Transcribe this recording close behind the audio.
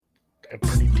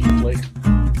pretty deeply.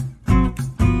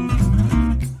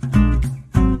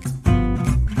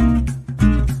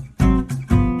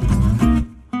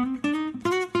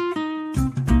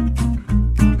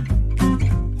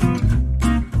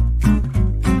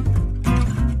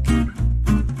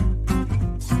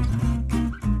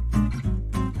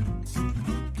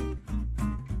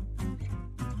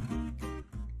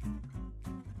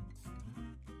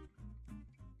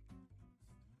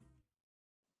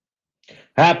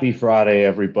 Happy Friday,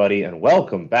 everybody, and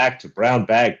welcome back to Brown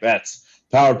Bag Bets,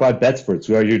 powered by Betsperts.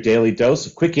 We are your daily dose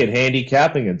of quick hit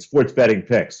handicapping and sports betting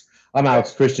picks. I'm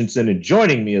Alex Christensen, and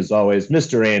joining me, as always,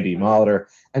 Mr. Andy Molitor.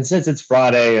 And since it's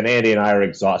Friday and Andy and I are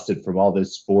exhausted from all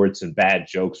this sports and bad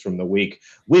jokes from the week,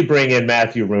 we bring in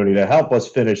Matthew Rooney to help us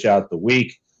finish out the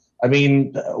week. I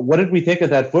mean, what did we think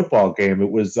of that football game?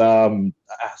 It was, some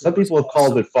people have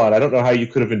called it fun. I don't know how you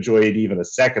could have enjoyed even a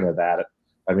second of that.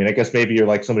 I mean, I guess maybe you're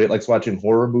like somebody that likes watching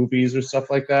horror movies or stuff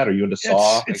like that. Are you into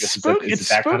Saw? It's spooky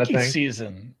kind of thing?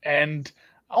 Season. And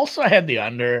also I had the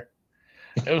under.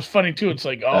 It was funny too. It's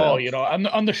like,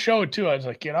 on the show too, I was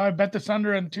like, I bet this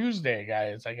under on Tuesday,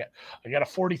 guys. I got a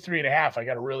 43.5. I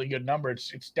got a really good number.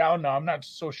 It's down now. I'm not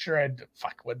so sure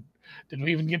did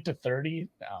we even get to 30?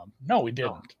 No, we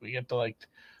didn't. No. We get to like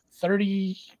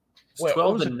 30. It was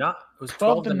 12 to 9. It was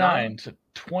 12 to 9 to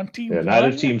 20. Yeah,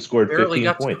 neither team scored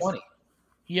 15 points. 20.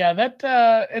 Yeah,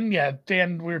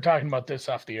 Dan, we were talking about this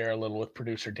off the air a little with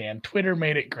producer Dan. Twitter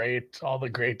made it great, all the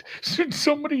great.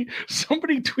 Somebody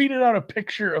tweeted out a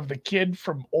picture of the kid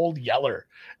from Old Yeller,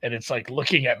 and it's like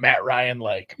looking at Matt Ryan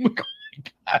like, oh my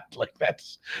God, like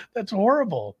that's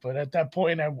horrible. But at that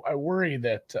point, I worry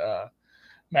that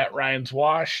Matt Ryan's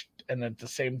washed, and at the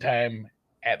same time,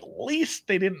 at least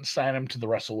they didn't sign him to the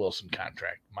Russell Wilson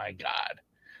contract. My God,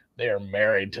 they are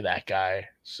married to that guy,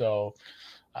 so.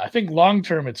 I think long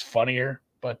term it's funnier,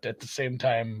 but at the same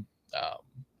time,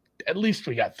 at least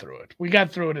we got through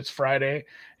it. It's Friday,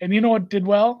 and you know what did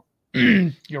well?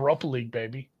 Europa League,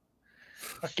 baby.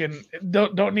 Fucking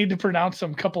don't need to pronounce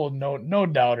some couple of no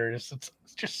doubters. It's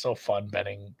just so fun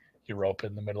betting Europa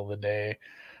in the middle of the day.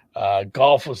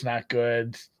 Golf was not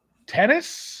good.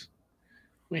 Tennis,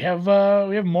 we have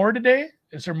more today.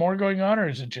 Is there more going on, or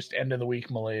is it just end of the week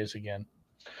malaise again?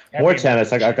 More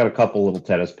tennis. I got a couple little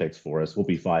tennis picks for us. We'll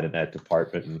be fine in that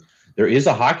department. And there is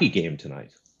a hockey game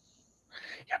tonight.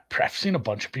 Yeah, I've seen a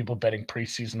bunch of people betting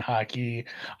preseason hockey.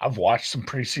 I've watched some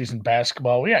preseason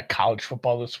basketball. We got college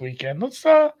football this weekend. Let's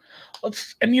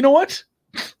and you know what?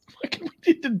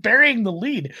 We did burying the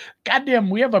lead. Goddamn,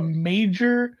 we have a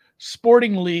major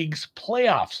sporting leagues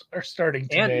playoffs are starting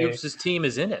today. And Oops' team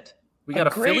is in it. We got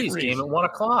a Phillies game at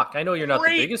 1:00. I know you're not the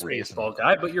biggest baseball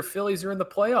guy, but your Phillies are in the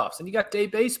playoffs, and you got day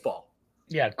baseball.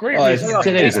 Yeah, great reason.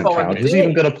 Today's count. Who's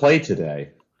even going to play today?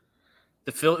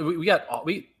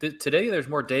 Today. There's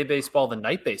more day baseball than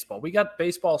night baseball. We got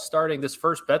baseball starting. This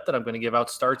first bet that I'm going to give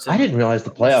out starts. I didn't realize the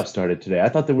playoffs started today. I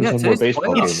thought there was one more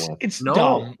baseball game left. It's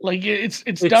dumb. Like it's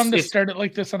dumb to start it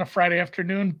like this on a Friday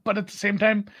afternoon. But at the same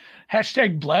time,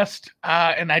 #blessed.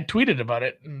 And I tweeted about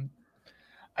it. And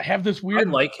I have this weird.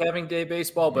 I like having day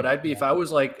baseball, but if I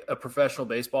was like a professional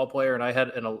baseball player and I had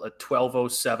a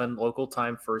 12:07 local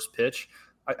time first pitch,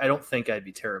 I don't think I'd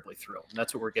be terribly thrilled. And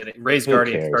that's what we're getting. Rays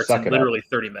Guardian starts in literally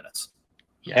 30 minutes.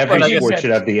 Yeah, every sport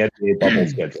should have the NBA bubble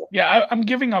schedule. Yeah, I'm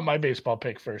giving out my baseball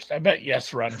pick first. I bet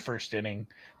Yes Run first inning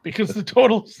because the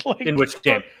total's like in which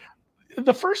game?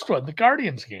 The first one, the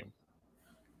Guardians game.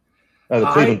 Oh, the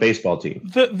Cleveland baseball team.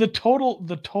 The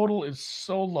total is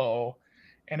so low,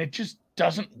 and it just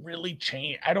doesn't really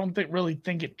change. I don't really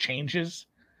think it changes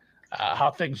how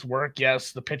things work.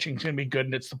 Yes, the pitching's going to be good,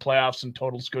 and it's the playoffs, and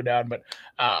totals go down. But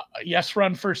Yes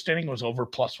Run first inning was over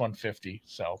plus 150.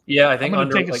 So yeah, I think I'm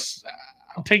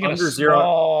taking a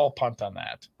small punt on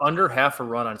that. Under half a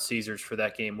run on Caesars for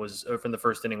that game was from the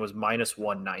first inning was minus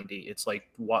 190. It's like,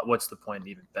 what's the point of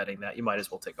even betting that? You might as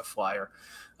well take a flyer.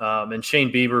 And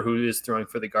Shane Bieber, who is throwing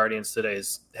for the Guardians today,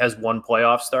 has one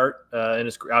playoff start. And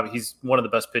he's one of the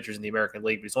best pitchers in the American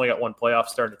League, but he's only got one playoff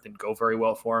start. It didn't go very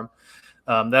well for him.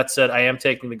 That said, I am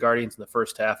taking the Guardians in the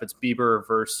first half. It's Bieber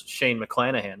versus Shane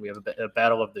McClanahan. We have a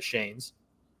battle of the Shanes.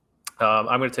 I'm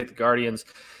going to take the Guardians.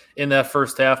 In that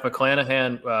first half,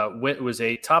 McClanahan was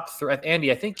a top three.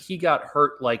 Andy, I think he got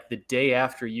hurt like the day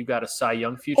after you got a Cy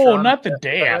Young future. Oh, not the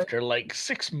day after, like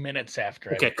 6 minutes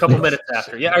after. Okay, a couple minutes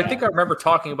after. Yeah, I think I remember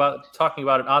talking about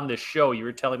it on this show. You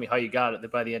were telling me how you got it.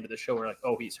 That by the end of the show, we're like,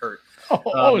 oh, he's hurt.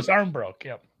 His arm broke.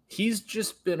 Yep. He's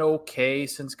just been okay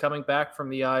since coming back from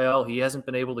the IL. He hasn't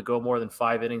been able to go more than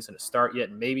 5 innings in a start yet.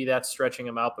 And maybe that's stretching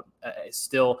him out, but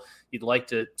still, you'd like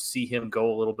to see him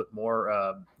go a little bit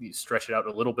more, stretch it out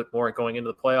a little bit more going into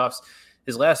the playoffs.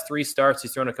 His last 3 starts,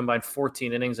 he's thrown a combined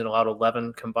 14 innings and allowed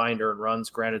 11 combined earned runs.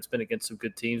 Granted, it's been against some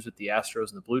good teams with the Astros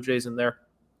and the Blue Jays in there.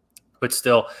 But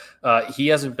still, he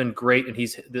hasn't been great, and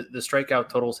the strikeout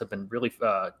totals have been really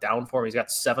down for him. He's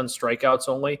got 7 strikeouts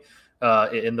only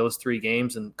in those 3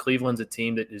 games, and Cleveland's a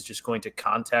team that is just going to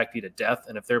contact you to death.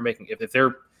 And if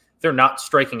they're not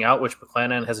striking out, which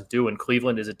McClanahan hasn't do, and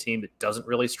Cleveland is a team that doesn't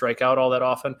really strike out all that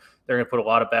often, they're going to put a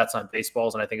lot of bats on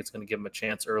baseballs, and I think it's going to give them a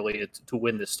chance early to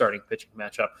win this starting pitching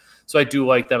matchup. So I do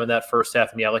like them in that first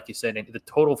half. And yeah, like you said, the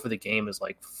total for the game is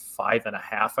like 5.5,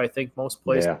 I think, most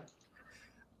places.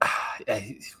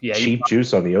 Yeah, cheap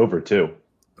juice on the over too.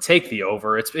 Take the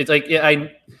over. It's like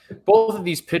both of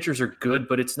these pitchers are good,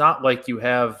 but it's not like you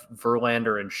have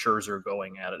Verlander and Scherzer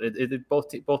going at it.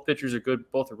 Both pitchers are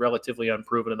good. Both are relatively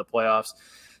unproven in the playoffs.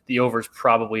 The over is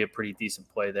probably a pretty decent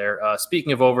play there.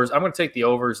 Speaking of overs, I'm going to take the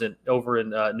overs over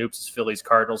in Noops' Phillies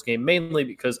Cardinals game, mainly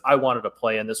because I wanted to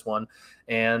play in this one,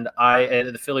 and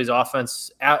the Phillies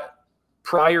offense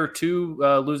prior to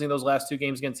losing those last 2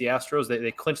 games against the Astros,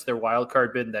 they clinched their wild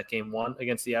card bid in that game 1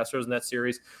 against the Astros in that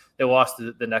series. They lost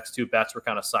the next 2 bats were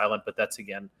kind of silent, but that's,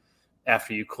 again,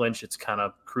 after you clinch, it's kind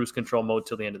of cruise control mode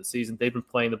till the end of the season. They've been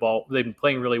playing the ball. They've been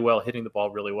playing really well, hitting the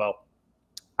ball really well.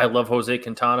 I love Jose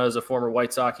Quintana as a former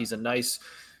White Sox. He's a nice,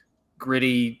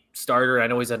 gritty starter. I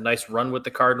know he's had a nice run with the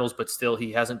Cardinals, but still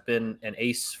he hasn't been an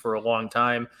ace for a long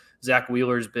time. Zach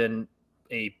Wheeler's been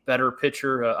a better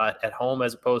pitcher at home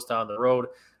as opposed to on the road.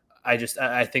 I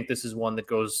think this is one that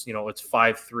goes, it's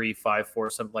 5-3,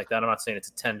 5-4, something like that. I'm not saying it's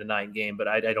a 10-9 game, but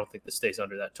I don't think this stays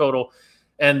under that total.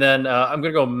 And then I'm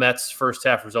going to go Mets first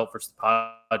half result versus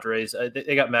the Padres.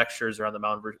 They got Max Scherzer on the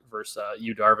mound versus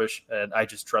Yu Darvish, and I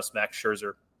just trust Max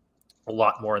Scherzer a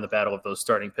lot more in the battle of those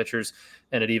starting pitchers.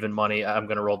 And at even money, I'm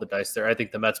going to roll the dice there. I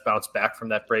think the Mets bounce back from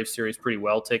that Braves series pretty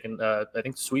well, sweeping the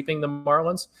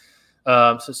Marlins.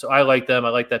 So I like them. I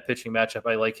like that pitching matchup.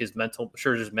 I like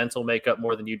Scherzer's mental makeup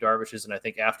more than Yu Darvish's, and I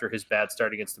think after his bad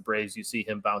start against the Braves, you see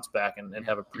him bounce back and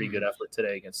have a pretty good effort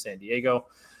today against San Diego.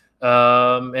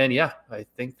 And yeah, I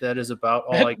think that is about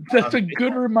all. That's a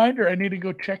good reminder. I need to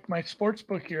go check my sports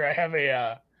book here. I have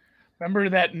remember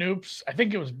that Noops? I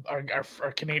think it was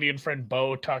our Canadian friend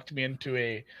Bo talked me into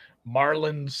a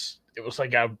Marlins. It was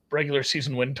like a regular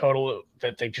season win total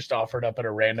that they just offered up at a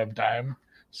random time.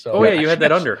 So you had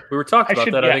that under. We were talking about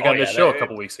that, I think, on the show a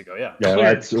couple weeks ago. Yeah.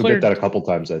 We'll get that a couple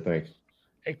times, I think.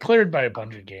 It cleared by a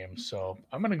bunch of games. So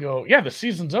I'm going to go, the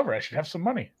season's over. I should have some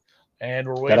money. And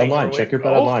we're waiting. Bet online. Check your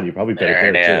bet online. You probably better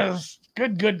there there it is.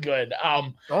 Good.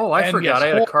 I forgot. I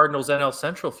had a Cardinals NL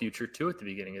Central future, too, at the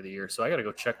beginning of the year. So I got to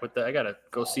go check with that. I got to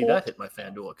go see that hit my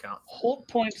FanDuel account. Holt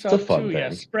points out, too,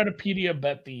 Spreadopedia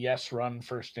bet the yes run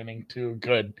first inning, too.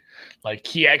 Good. Like,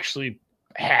 he actually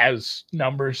has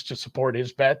numbers to support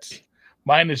his bets.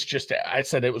 Mine is just, I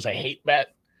said it was a hate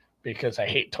bet because I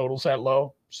hate totals that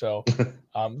low. So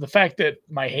the fact that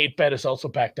my hate bet is also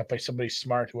backed up by somebody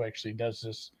smart who actually does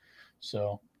this.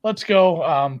 So let's go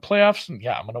playoffs. And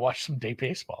I'm going to watch some day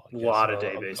baseball. A lot of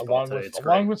day baseball today. It's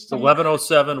along with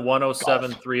 11:07,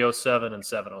 107, 3:07, and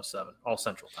 7:07, all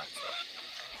Central Time.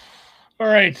 All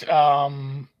right.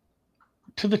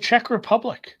 To the Czech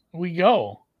Republic we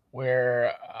go.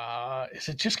 Where is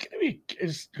it just going to be?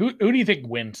 Who do you think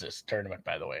wins this tournament?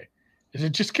 By the way, is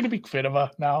it just going to be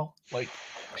Kvitova now? Like,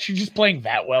 she's just playing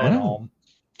that well at home.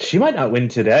 She might not win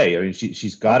today. I mean,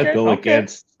 she's got to go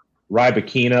against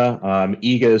Rybakina.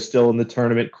 Iga is still in the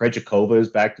tournament. Krejcikova is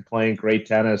back to playing great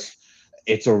tennis.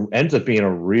 Ends up being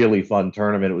a really fun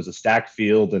tournament. It was a stacked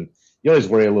field, and you always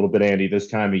worry a little bit, Andy, this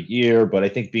time of year. But I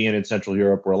think being in Central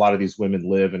Europe, where a lot of these women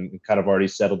live, and kind of already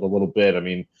settled a little bit. I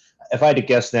mean, if I had to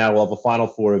guess now, we'll have a Final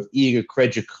Four of Iga,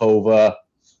 Krejcikova,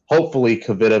 hopefully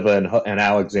Kvitova and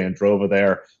Alexandrova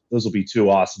there. Those will be 2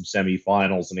 awesome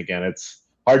semifinals. And again, it's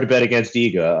hard to bet against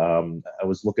Iga. I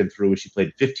was looking through. She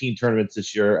played 15 tournaments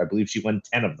this year. I believe she won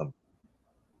 10 of them.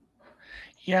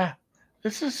 Yeah,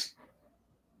 this is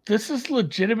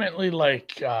legitimately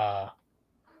like I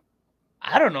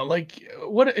don't know. Like,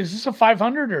 what is this, a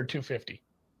 500 or 250?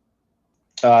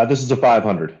 This is a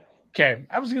 500. Okay,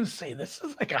 I was going to say, this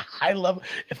is like a high level.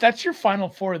 If that's your Final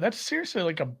Four, that's seriously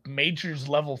like a majors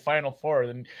level Final Four.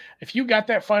 Then if you got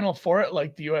that Final Four at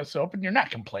like the U.S. Open, you're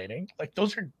not complaining. Like,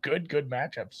 those are good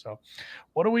matchups. So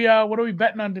what are we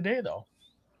betting on today, though?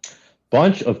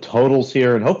 bunch of totals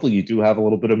here, and hopefully you do have a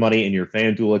little bit of money in your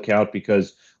FanDuel account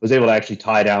because I was able to actually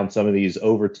tie down some of these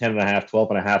over 10.5,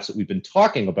 12.5s that we've been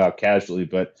talking about casually,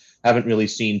 but haven't really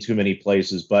seen too many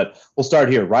places. But we'll start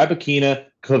here. Rybakina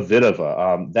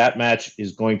Kvitova. That match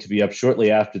is going to be up shortly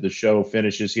after the show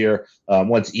finishes here.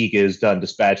 Once Iga is done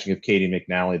dispatching of Katie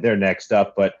McNally, they're next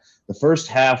up. But the first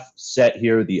half set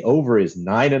here, the over is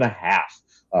 9.5.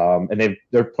 And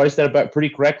they're priced at about pretty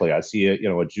correctly. I see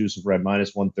a juice of red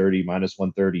minus 130, minus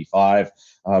 135.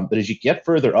 But as you get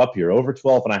further up here, over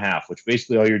 12.5, which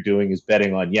basically all you're doing is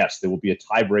betting on, yes, there will be a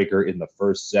tiebreaker in the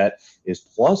first set, is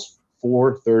plus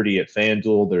 430 at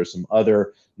FanDuel. There's some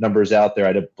other numbers out there.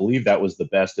 I believe that was the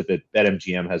best of it.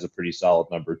 BetMGM has a pretty solid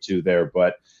number too there.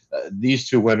 But these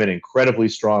two women, incredibly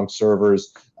strong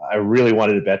servers. I really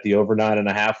wanted to bet the over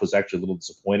 9.5. Was actually a little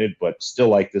disappointed, but still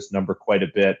like this number quite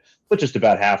a bit. Put just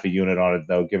about half a unit on it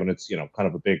though, given it's kind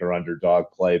of a bigger underdog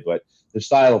play. But their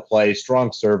style of play,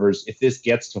 strong servers. If this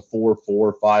gets to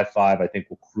 4-4, 5-5, I think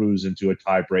we'll cruise into a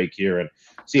tie break here and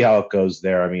see how it goes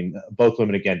there. I mean, both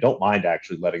women again don't mind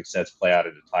actually letting sets play out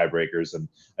into tiebreakers, and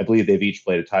I believe they've each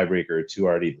played a tiebreaker or two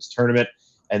already this tournament.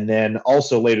 And then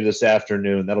also later this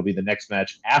afternoon, that'll be the next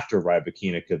match after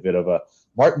Rybakina Kvitova,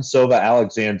 Martinsova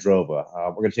Alexandrova.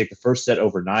 We're going to take the first set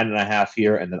over 9.5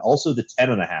 here, and then also the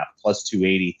 10.5 plus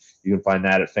 280. You can find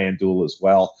that at FanDuel as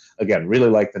well. Again, really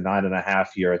like the 9.5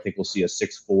 here. I think we'll see a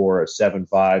 6-4, a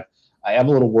 7-5. I am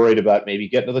a little worried about maybe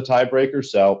getting to the tiebreaker,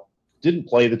 so didn't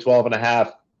play the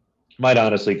 12.5. Might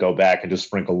honestly go back and just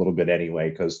sprinkle a little bit anyway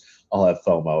because I'll have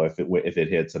FOMO if it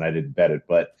hits and I didn't bet it.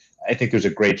 But I think there's a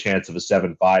great chance of a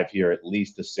 7-5 here, at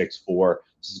least a 6-4.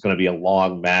 This is going to be a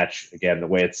long match. Again, the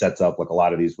way it sets up, like a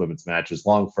lot of these women's matches,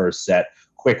 long first set,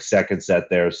 quick second set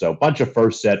there. So a bunch of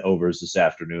first set overs this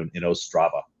afternoon in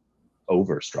Ostrava.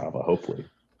 Over Strava, hopefully.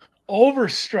 Over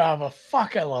Strava.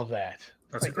 Fuck, I love that.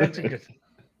 That's a good thing.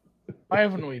 Why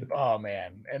haven't we? Oh,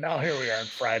 man. And now here we are on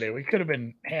Friday. We could have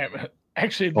been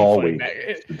actually, it'd be funny,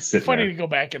 it's funny to go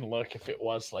back and look if it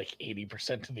was like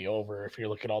 80% to the over, if you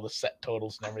look at all the set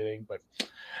totals and everything. But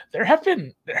there have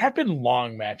been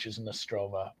long matches in the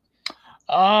Strova.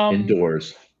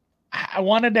 Indoors. I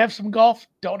wanted to have some golf.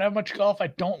 Don't have much golf. I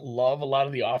don't love a lot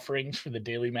of the offerings for the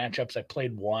daily matchups. I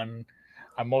played one.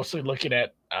 I'm mostly looking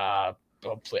at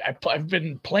I've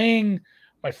been playing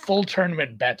my full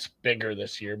tournament bets bigger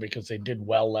this year because they did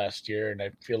well last year, and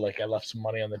I feel like I left some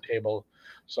money on the table.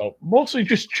 So mostly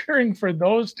just cheering for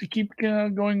those to keep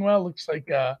going well. Looks like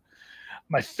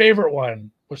my favorite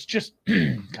one was just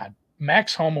God.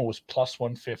 Max Homa was plus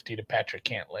 150 to Patrick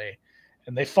Cantlay,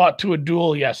 and they fought to a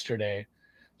duel yesterday.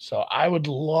 So I would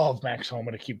love Max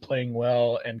Homa to keep playing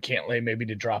well and Cantlay maybe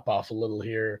to drop off a little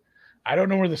here. I don't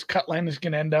know where this cut line is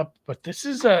going to end up, but this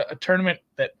is a tournament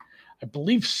that I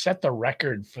believe set the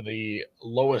record for the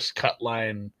lowest cut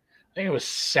line. I think it was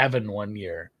 7 one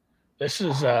year. This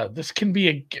can be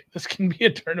a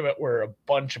tournament where a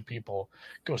bunch of people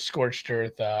go scorched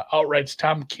earth. Outright's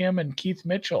Tom Kim and Keith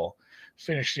Mitchell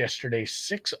finished yesterday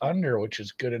 6 under, which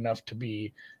is good enough to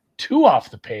be 2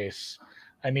 off the pace.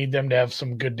 I need them to have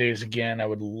some good days again. I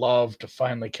would love to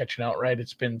finally catch an outright.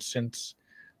 It's been since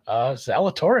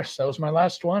Zalatoris. That was my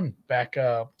last one back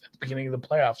at the beginning of the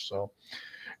playoffs. So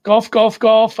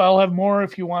golf. I'll have more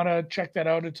if you want to check that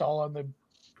out. It's all on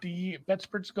the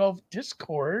BetSports Golf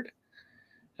Discord.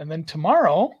 And then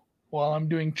tomorrow, while I'm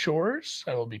doing chores,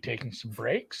 I will be taking some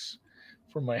breaks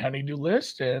from my honeydew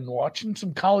list and watching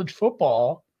some college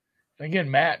football. And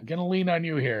again, Matt, gonna lean on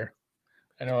you here.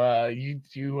 I know you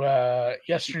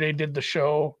yesterday did the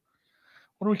show.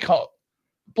 What do we call it?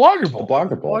 Blogger Bowl.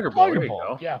 Blogger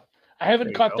Bowl. Yeah, I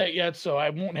haven't caught that yet, so I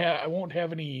won't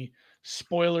have any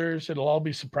spoilers. It'll all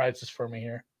be surprises for me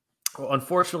here. Well,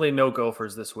 unfortunately, no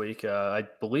Gophers this week. I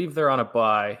believe they're on a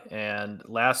bye. And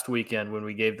last weekend, when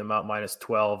we gave them out minus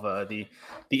 12, the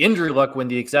injury luck went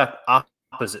the exact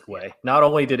opposite way. Not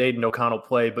only did Aiden O'Connell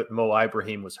play, but Mo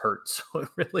Ibrahim was hurt. So it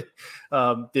really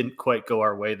didn't quite go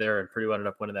our way there. And Purdue ended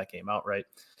up winning that game outright.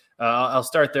 I'll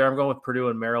start there. I'm going with Purdue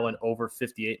and Maryland over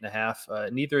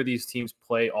 58.5. Neither of these teams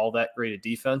play all that great a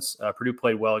defense. Purdue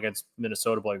played well against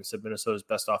Minnesota, but like I said, Minnesota's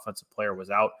best offensive player was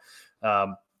out.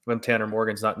 When Tanner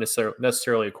Morgan's not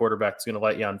necessarily a quarterback that's going to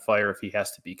light you on fire if he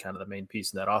has to be kind of the main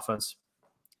piece in that offense.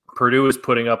 Purdue is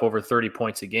putting up over 30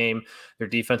 points a game. Their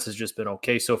defense has just been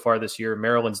okay so far this year.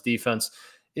 Maryland's defense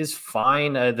is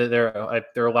fine. They're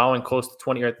allowing close to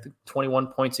 20 or 21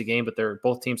 points a game, but they're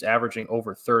both teams averaging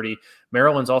over 30.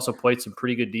 Maryland's also played some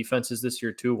pretty good defenses this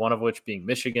year too, one of which being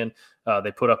Michigan.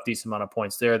 They put up decent amount of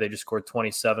points there. They just scored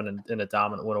 27 in a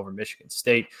dominant win over Michigan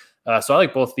State. So I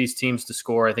like both these teams to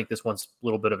score. I think this one's a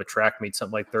little bit of a track meet,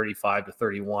 something like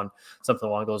 35-31, something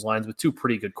along those lines, with two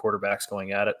pretty good quarterbacks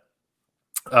going at it.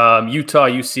 Utah,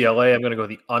 UCLA, I'm going to go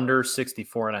the under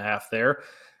 64.5 there.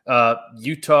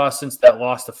 Utah, since that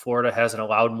loss to Florida, hasn't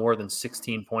allowed more than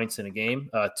 16 points in a game.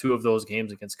 Two of those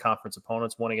games against conference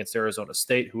opponents, one against Arizona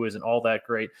State, who isn't all that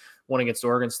great, one against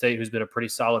Oregon State, who's been a pretty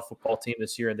solid football team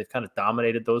this year, and they've kind of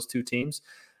dominated those two teams.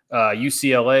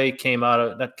 UCLA came out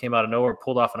of nowhere,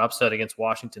 pulled off an upset against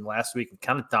Washington last week in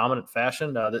kind of dominant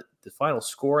fashion. The final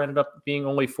score ended up being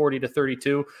only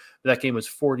 40-32. That game was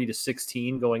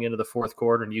 40-16 going into the fourth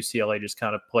quarter, and UCLA just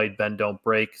kind of played bend, don't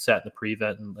break, sat in the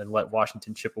prevent and let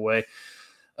Washington chip away.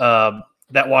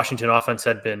 That Washington offense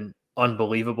had been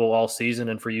unbelievable all season,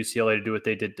 and for UCLA to do what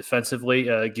they did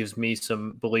defensively gives me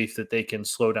some belief that they can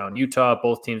slow down Utah.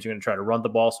 Both teams are going to try to run the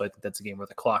ball, so I think that's a game where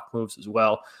the clock moves as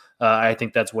well. I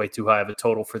think that's way too high of a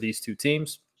total for these two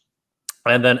teams.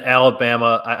 And then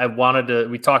Alabama,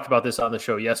 we talked about this on the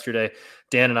show yesterday.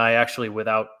 Dan and I actually,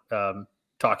 without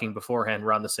talking beforehand,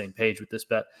 we're on the same page with this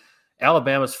bet.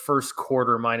 Alabama's first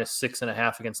quarter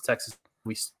 -6.5 against Texas.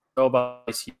 We know about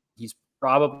this. He's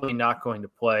probably not going to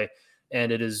play.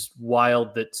 And it is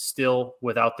wild that still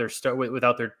without their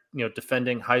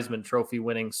defending Heisman Trophy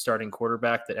winning starting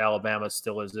quarterback, that Alabama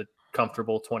still is a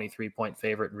comfortable 23-point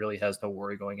favorite and really has no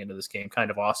worry going into this game.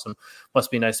 Kind of awesome. Must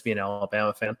be nice to be an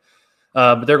Alabama fan.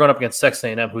 But they're going up against Texas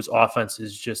A&M, whose offense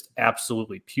is just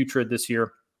absolutely putrid this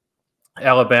year.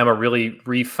 Alabama really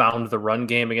refound the run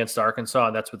game against Arkansas,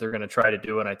 and that's what they're going to try to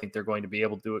do. And I think they're going to be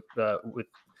able to do it with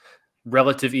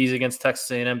relative ease against Texas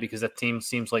A&M, because that team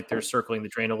seems like they're circling the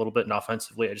drain a little bit, and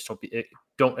offensively, I just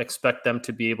don't expect them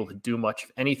to be able to do much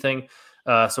of anything.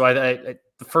 So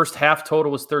the first half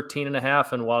total was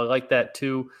 13.5, and while I like that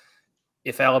too,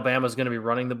 if Alabama is going to be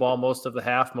running the ball most of the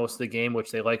half, most of the game,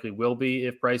 which they likely will be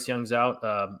if Bryce Young's out,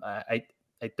 I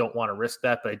don't want to risk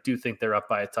that, but I do think they're up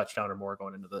by a touchdown or more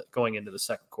going into the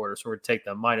second quarter. So we're going to take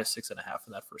them -6.5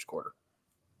 in that first quarter.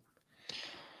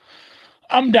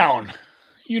 I'm down.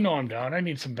 I'm down. I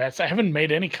need some bets. I haven't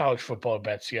made any college football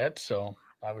bets yet, so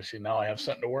obviously now I have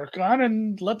something to work on.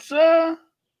 And let's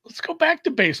go back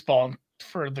to baseball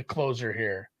for the closer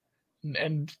here,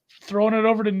 and throwing it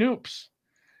over to Noops.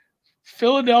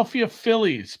 Philadelphia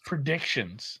Phillies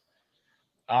predictions.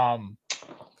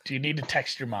 Do you need to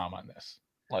text your mom on this?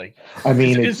 Like, I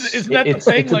mean, is that the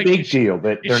thing? It's a big deal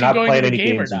that they're not playing any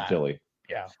games in Philly.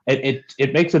 Yeah,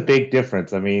 it makes a big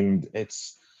difference. I mean,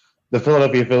 the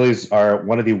Philadelphia Phillies are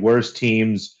one of the worst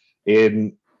teams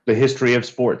in the history of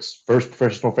sports. First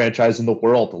professional franchise in the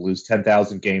world to lose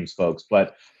 10,000 games, folks.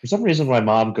 But for some reason, when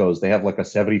my mom goes, they have like a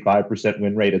 75%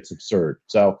 win rate. It's absurd.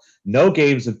 So no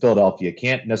games in Philadelphia.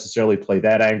 Can't necessarily play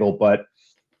that angle, but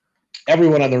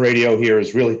everyone on the radio here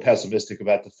is really pessimistic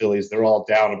about the Phillies. They're all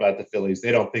down about the Phillies.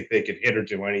 They don't think they can hit or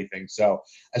do anything. So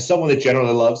as someone that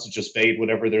generally loves to just fade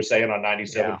whatever they're saying on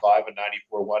 97.5 and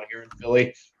 94.1 here in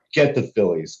Philly, get the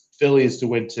Phillies. Phillies to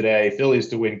win today. Phillies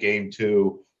to win game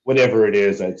 2. Whatever it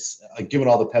is, it's given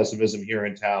all the pessimism here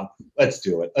in town. Let's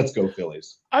do it. Let's go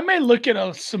Phillies. I may look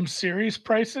at some series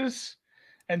prices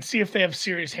and see if they have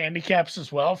series handicaps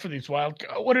as well for these wild.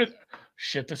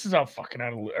 This is how fucking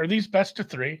out of. Are these best of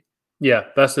 3? Yeah,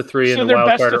 best of 3 so in the wild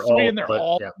card. So they're best of 3 and they're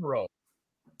all in a row.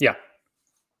 Yeah.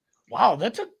 Wow,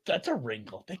 that's a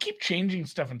wrinkle. They keep changing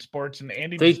stuff in sports, and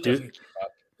Andy they just do. Doesn't keep up.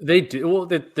 They do. Well,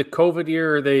 the COVID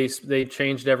year, they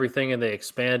changed everything and they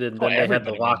expanded. And then they had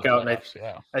the lockout, and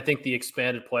I think the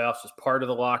expanded playoffs was part of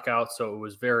the lockout. So it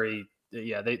was very,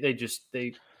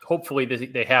 they hopefully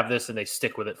they have this and they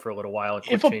stick with it for a little while.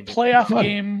 If a playoff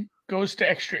game goes to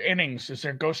extra innings, is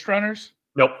there ghost runners?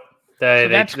 Nope. They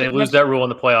lose that rule in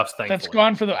the playoffs. Thankfully, that's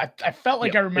gone for I felt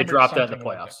like I remember they dropped that in the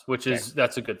playoffs, which is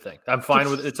that's a good thing. I'm fine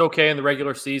with it. It's okay in the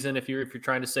regular season if you're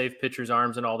trying to save pitchers'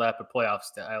 arms and all that, but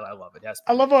playoffs, I love it.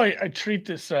 I love how I treat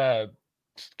this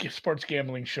sports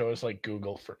gambling show as like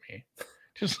Google for me.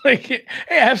 Just like, hey,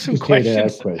 I have some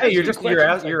questions. Hey,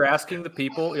 you're asking the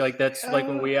people, like that's like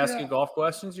when we ask you golf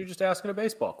questions, you're just asking a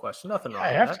baseball question. Nothing wrong. I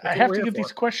have to get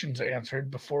these questions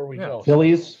answered before we go.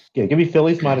 Phillies, give me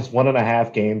Phillies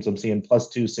 -1.5 games. I'm seeing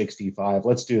 +265.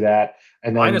 Let's do that.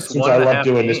 And then since I love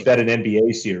doing this bet in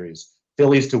NBA series,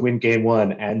 Phillies to win game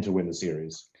 1 and to win the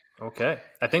series. Okay,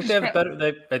 I think they have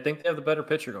the better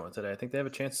pitcher going today. I think they have a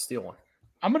chance to steal one.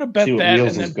 I'm going to bet that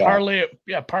and then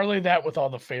parlay that with all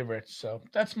the favorites. So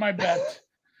that's my bet.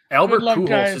 Albert luck, Pujols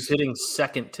guys. is hitting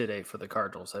second today for the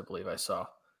Cardinals, I believe I saw.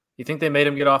 You think they made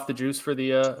him get off the juice for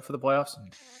the playoffs?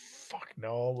 Fuck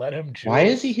no, let him juice. Why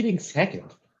is he hitting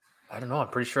second? I don't know. I'm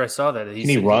pretty sure I saw that. Can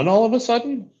he run all of a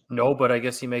sudden? No, but I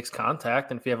guess he makes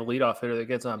contact, and if you have a leadoff hitter that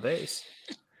gets on base.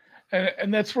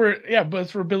 And that's where, but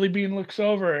that's where Billy Bean looks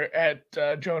over at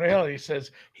Jonah Hill. He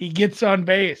says he gets on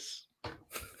base.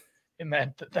 And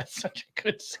that's such a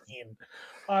good scene,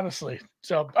 honestly.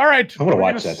 So, all right. I'm going to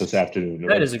watch that this afternoon.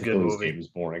 That is a good movie. It was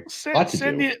boring.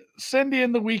 Send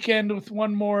in the weekend with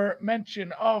one more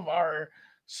mention of our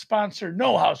sponsor,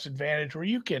 No House Advantage, where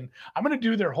you can, I'm going to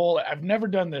do their whole, I've never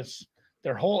done this,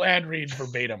 their whole ad read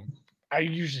verbatim. I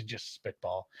usually just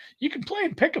spitball. You can play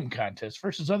in pick'em contests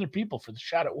versus other people for the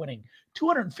shot at winning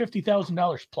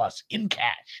 $250,000 plus in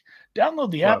cash.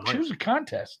 Download the app, choose a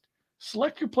contest,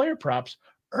 select your player props,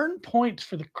 earn points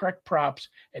for the correct props,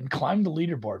 and climb the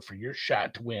leaderboard for your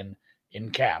shot to win in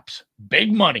caps.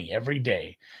 Big money every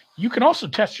day. You can also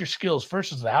test your skills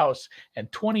versus the house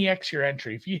and 20x your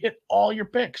entry if you hit all your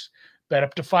picks. Bet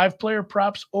up to 5 player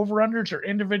props, over-unders, or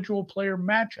individual player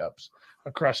matchups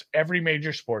across every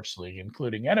major sports league,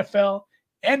 including NFL,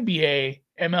 NBA,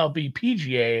 MLB,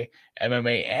 PGA,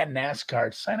 MMA, and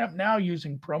NASCAR. Sign up now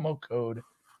using promo code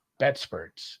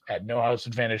BetSperts at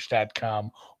nohouseadvantage.com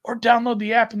or download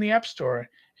the app in the App Store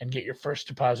and get your first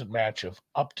deposit match of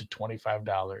up to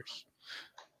 $25.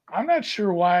 I'm not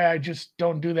sure why I just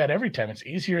don't do that every time. It's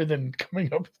easier than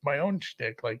coming up with my own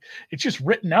shtick. Like, it's just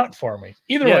written out for me.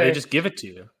 Either way, they just give it to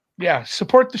you. Yeah,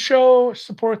 support the show,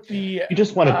 support the. You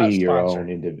just want to be your sponsor.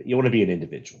 own you want to be an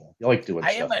individual. You like doing.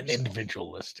 I am an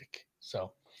individualistic.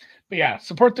 So, but yeah,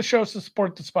 support the show,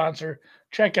 support the sponsor.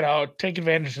 Check it out. Take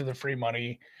advantage of the free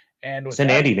money. And with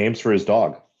send Andy names for his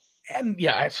dog. And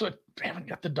yeah, I haven't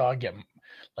got the dog yet.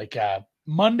 Like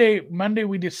Monday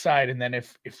we decide, and then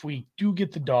if we do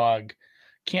get the dog,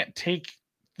 can't take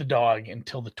the dog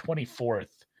until the 24th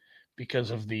because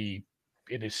of it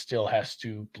still has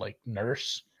to like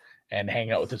nurse and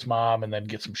hang out with his mom and then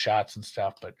get some shots and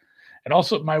stuff. And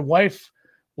also my wife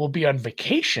will be on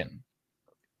vacation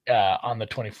on the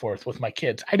 24th with my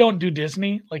kids. I don't do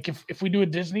Disney. Like if we do a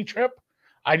Disney trip,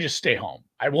 I just stay home.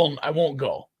 I won't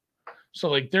go. So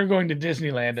like they're going to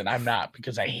Disneyland and I'm not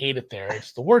because I hate it there.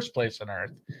 It's the worst place on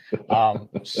earth.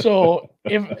 So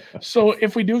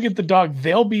if we do get the dog,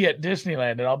 they'll be at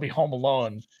Disneyland and I'll be home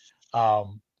alone.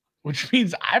 Which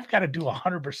means I've got to do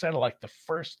 100% of like the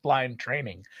first line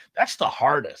training. That's the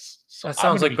hardest. So that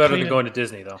sounds like better than going to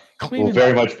Disney though. Will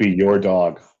very much be your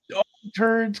dog.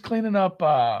 Turds, cleaning up.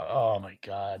 Oh my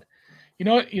God. You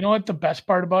know what the best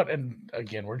part about, and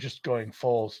again, we're just going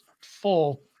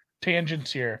full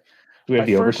tangents here. Do we have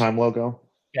the overtime logo?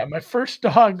 Yeah, my first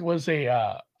dog was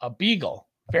a beagle,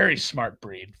 very smart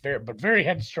breed, but very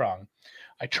headstrong.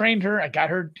 I trained her. I got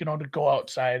her, to go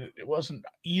outside. It wasn't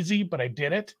easy, but I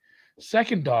did it.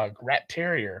 Second dog, rat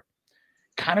terrier,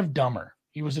 kind of dumber.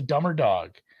 He was a dumber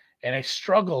dog, and I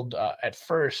struggled at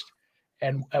first.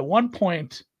 And at one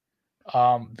point,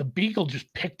 the beagle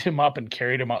just picked him up and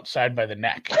carried him outside by the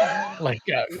neck, like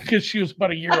because she was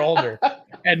about a year older,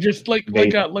 and just like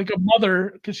a mother,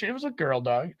 because she was a girl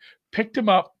dog, picked him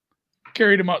up,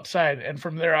 carried him outside, and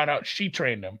from there on out, she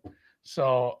trained him.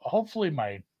 So hopefully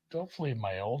my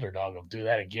older dog will do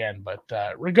that again. But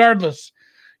regardless,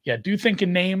 yeah, do think of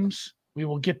names. We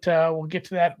will get we'll get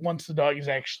to that once the dog is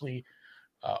actually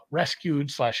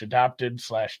rescued / adopted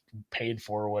 / paid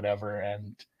for or whatever.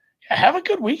 And yeah, have a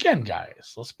good weekend,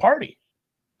 guys. Let's party.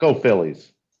 Go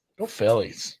Phillies. Go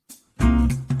Phillies.